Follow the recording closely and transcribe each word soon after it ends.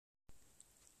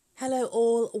Hello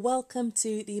all, welcome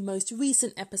to the most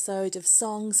recent episode of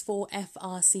Songs for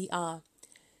FRCR.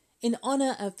 In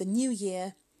honour of the new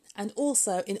year and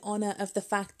also in honour of the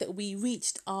fact that we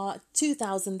reached our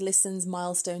 2,000 listens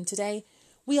milestone today,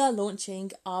 we are launching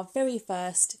our very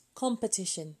first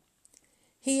competition.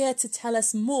 Here to tell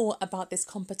us more about this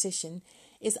competition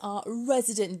is our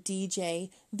resident DJ,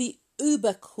 the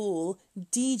uber cool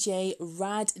DJ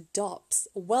Rad Dops.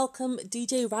 Welcome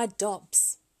DJ Rad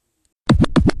Dops.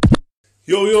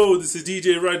 Yo, this is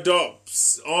DJ Rad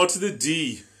Dops, R to the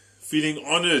D, feeling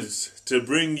honoured to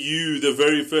bring you the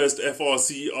very first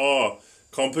FRCR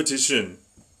competition.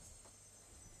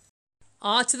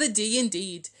 R to the D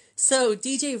indeed. So,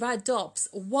 DJ Rad Dops,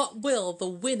 what will the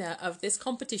winner of this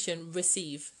competition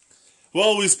receive?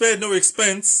 Well, we spared no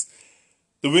expense.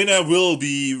 The winner will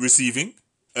be receiving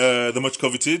the much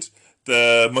coveted,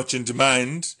 the much in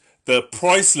demand, the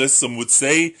priceless, some would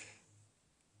say,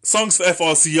 Songs for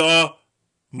FRCR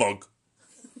mug.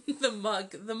 The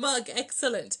mug,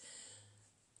 excellent.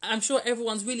 I'm sure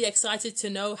everyone's really excited to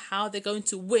know how they're going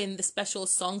to win the special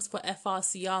Songs for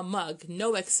FRCR mug.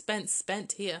 No expense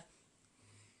spent here.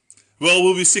 Well,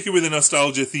 we'll be sticking with the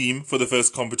nostalgia theme for the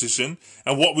first competition,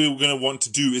 and what we're going to want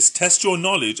to do is test your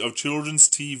knowledge of children's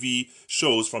TV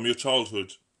shows from your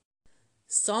childhood.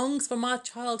 Songs from our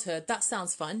childhood, that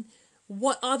sounds fun.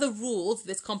 What are the rules of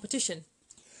this competition?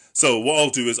 So what I'll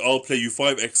do is I'll play you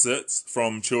 5 excerpts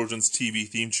from children's TV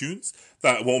theme tunes.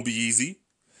 That won't be easy.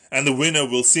 And the winner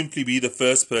will simply be the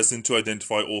first person to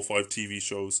identify all 5 TV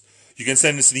shows. You can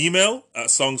send us an email at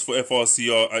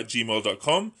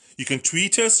songsforfrcr@gmail.com. You can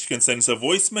tweet us. You can send us a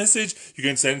voice message. You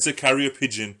can send us a carrier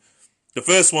pigeon. The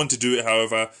first one to do it,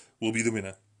 however, will be the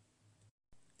winner.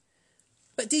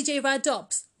 But DJ Rad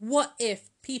Dops, what if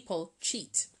people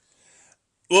cheat?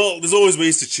 Well, there's always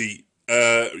ways to cheat.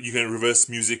 You can reverse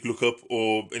music lookup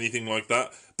or anything like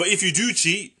that. But if you do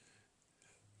cheat,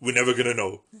 we're never going to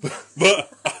know.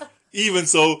 But even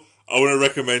so, I want to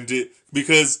recommend it,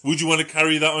 because would you want to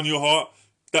carry that on your heart,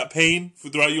 that pain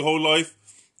throughout your whole life?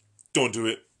 Don't do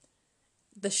it.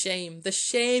 The shame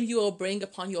you will bring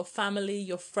upon your family,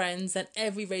 your friends, and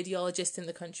every radiologist in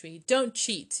the country. Don't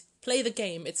cheat. Play the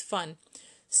game. It's fun.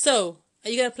 So,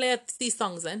 are you going to play these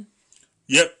songs then?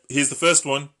 Yep, here's the first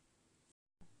one.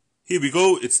 Here we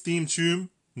go, it's theme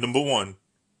tune number 1.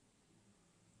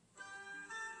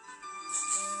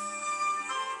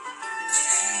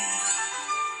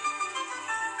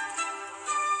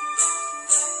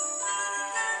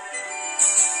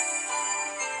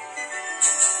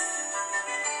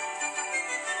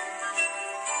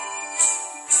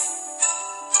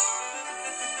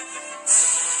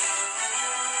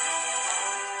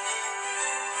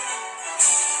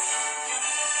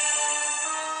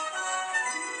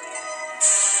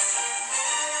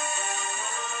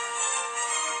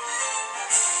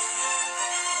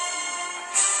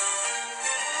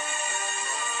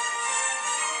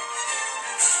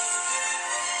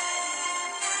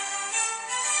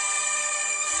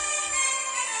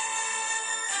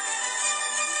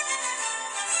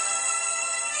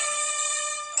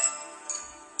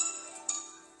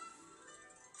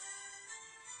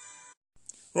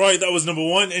 Right, that was number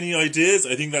 1. Any ideas?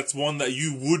 I think that's one that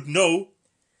you would know.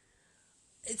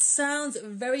 It sounds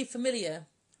very familiar.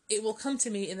 It will come to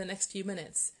me in the next few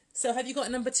minutes. So have you got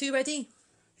number 2 ready?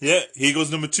 Yeah, here goes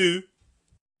number 2.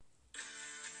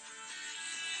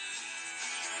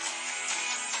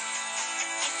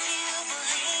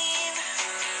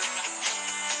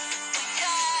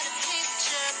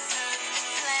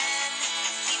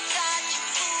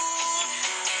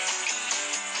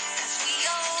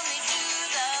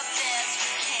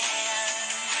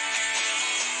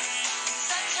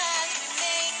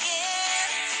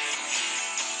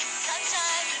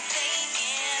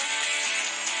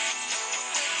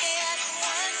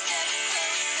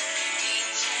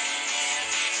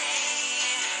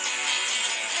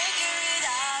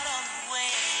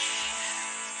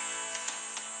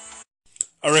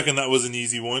 I reckon that was an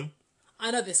easy one.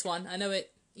 I know this one. I know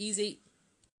it. Easy.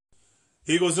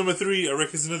 Here goes number 3. I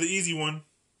reckon it's another easy one.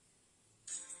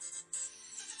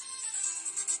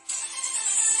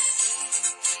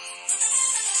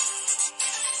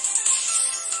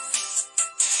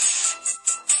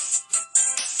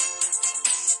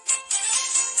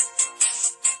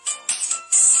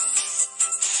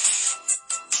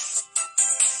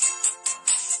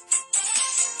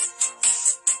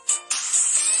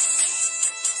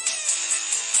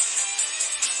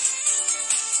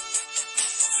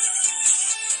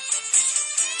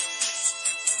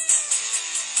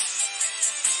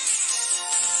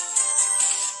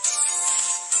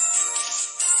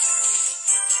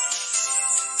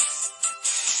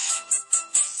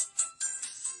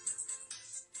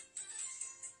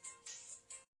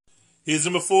 Here's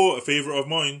number 4, a favourite of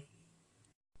mine.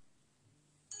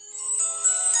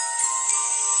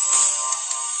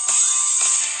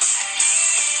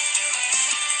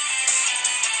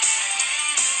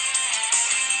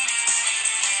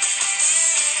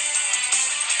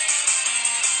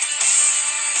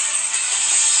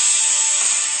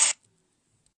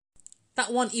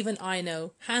 That one even I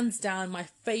know. Hands down, my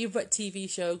favourite TV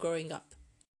show growing up.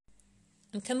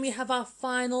 And can we have our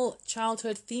final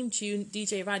childhood theme tune,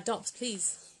 DJ Rad Dops,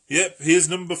 please? Yep, here's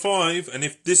number 5, and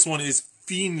if this one is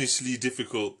fiendishly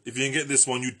difficult, if you can get this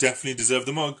one, you definitely deserve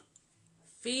the mug.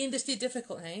 Fiendishly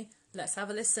difficult, hey? Let's have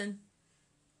a listen.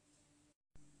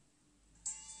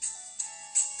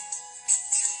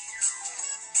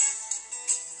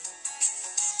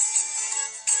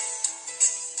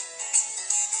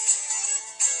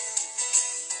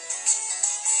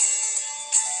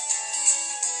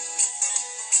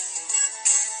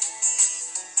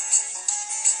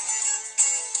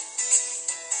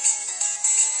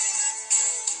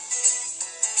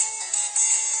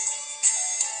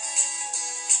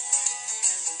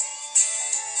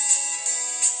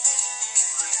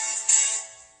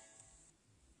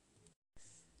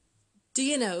 Do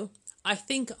you know, I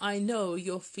think I know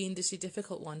your fiendishly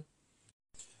difficult one.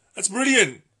 That's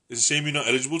brilliant. It's a shame you're not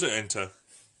eligible to enter.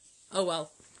 Oh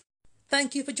well.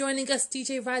 Thank you for joining us,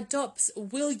 DJ Rad Dops.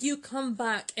 Will you come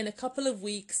back in a couple of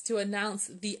weeks to announce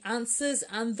the answers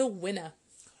and the winner?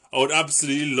 I would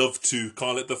absolutely love to.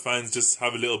 Can't let the fans just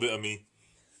have a little bit of me.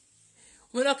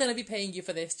 We're not going to be paying you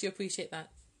for this. Do you appreciate that?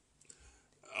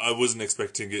 I wasn't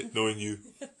expecting it, knowing you.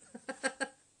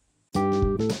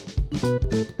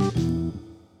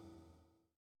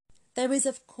 There is,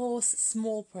 of course,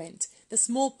 small print. The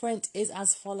small print is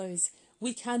as follows.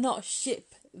 We cannot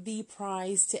ship the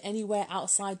prize to anywhere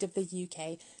outside of the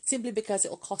UK simply because it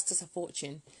will cost us a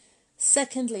fortune.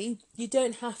 Secondly, you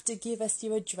don't have to give us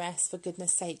your address, for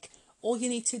goodness sake. All you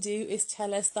need to do is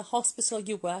tell us the hospital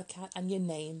you work at and your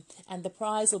name, and the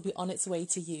prize will be on its way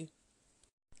to you.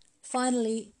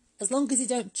 Finally, as long as you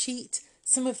don't cheat,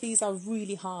 some of these are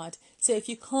really hard, so if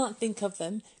you can't think of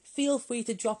them, feel free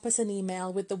to drop us an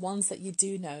email with the ones that you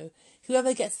do know.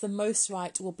 Whoever gets the most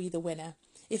right will be the winner.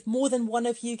 If more than one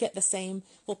of you get the same,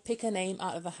 we'll pick a name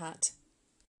out of a hat.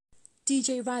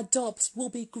 DJ Rad Dops will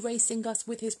be gracing us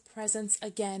with his presence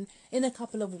again in a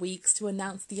couple of weeks to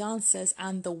announce the answers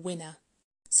and the winner.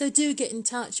 So do get in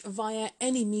touch via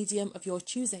any medium of your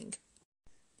choosing.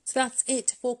 So that's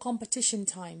it for competition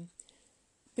time.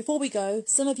 Before we go,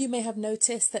 some of you may have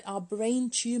noticed that our Brain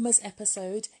Tumours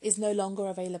episode is no longer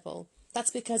available. That's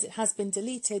because it has been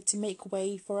deleted to make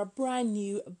way for a brand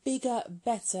new, bigger,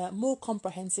 better, more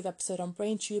comprehensive episode on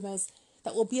brain tumours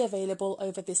that will be available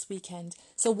over this weekend,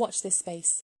 so watch this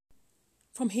space.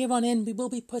 From here on in, we will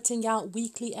be putting out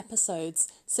weekly episodes,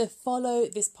 so follow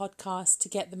this podcast to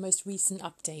get the most recent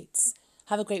updates.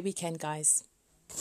 Have a great weekend, guys.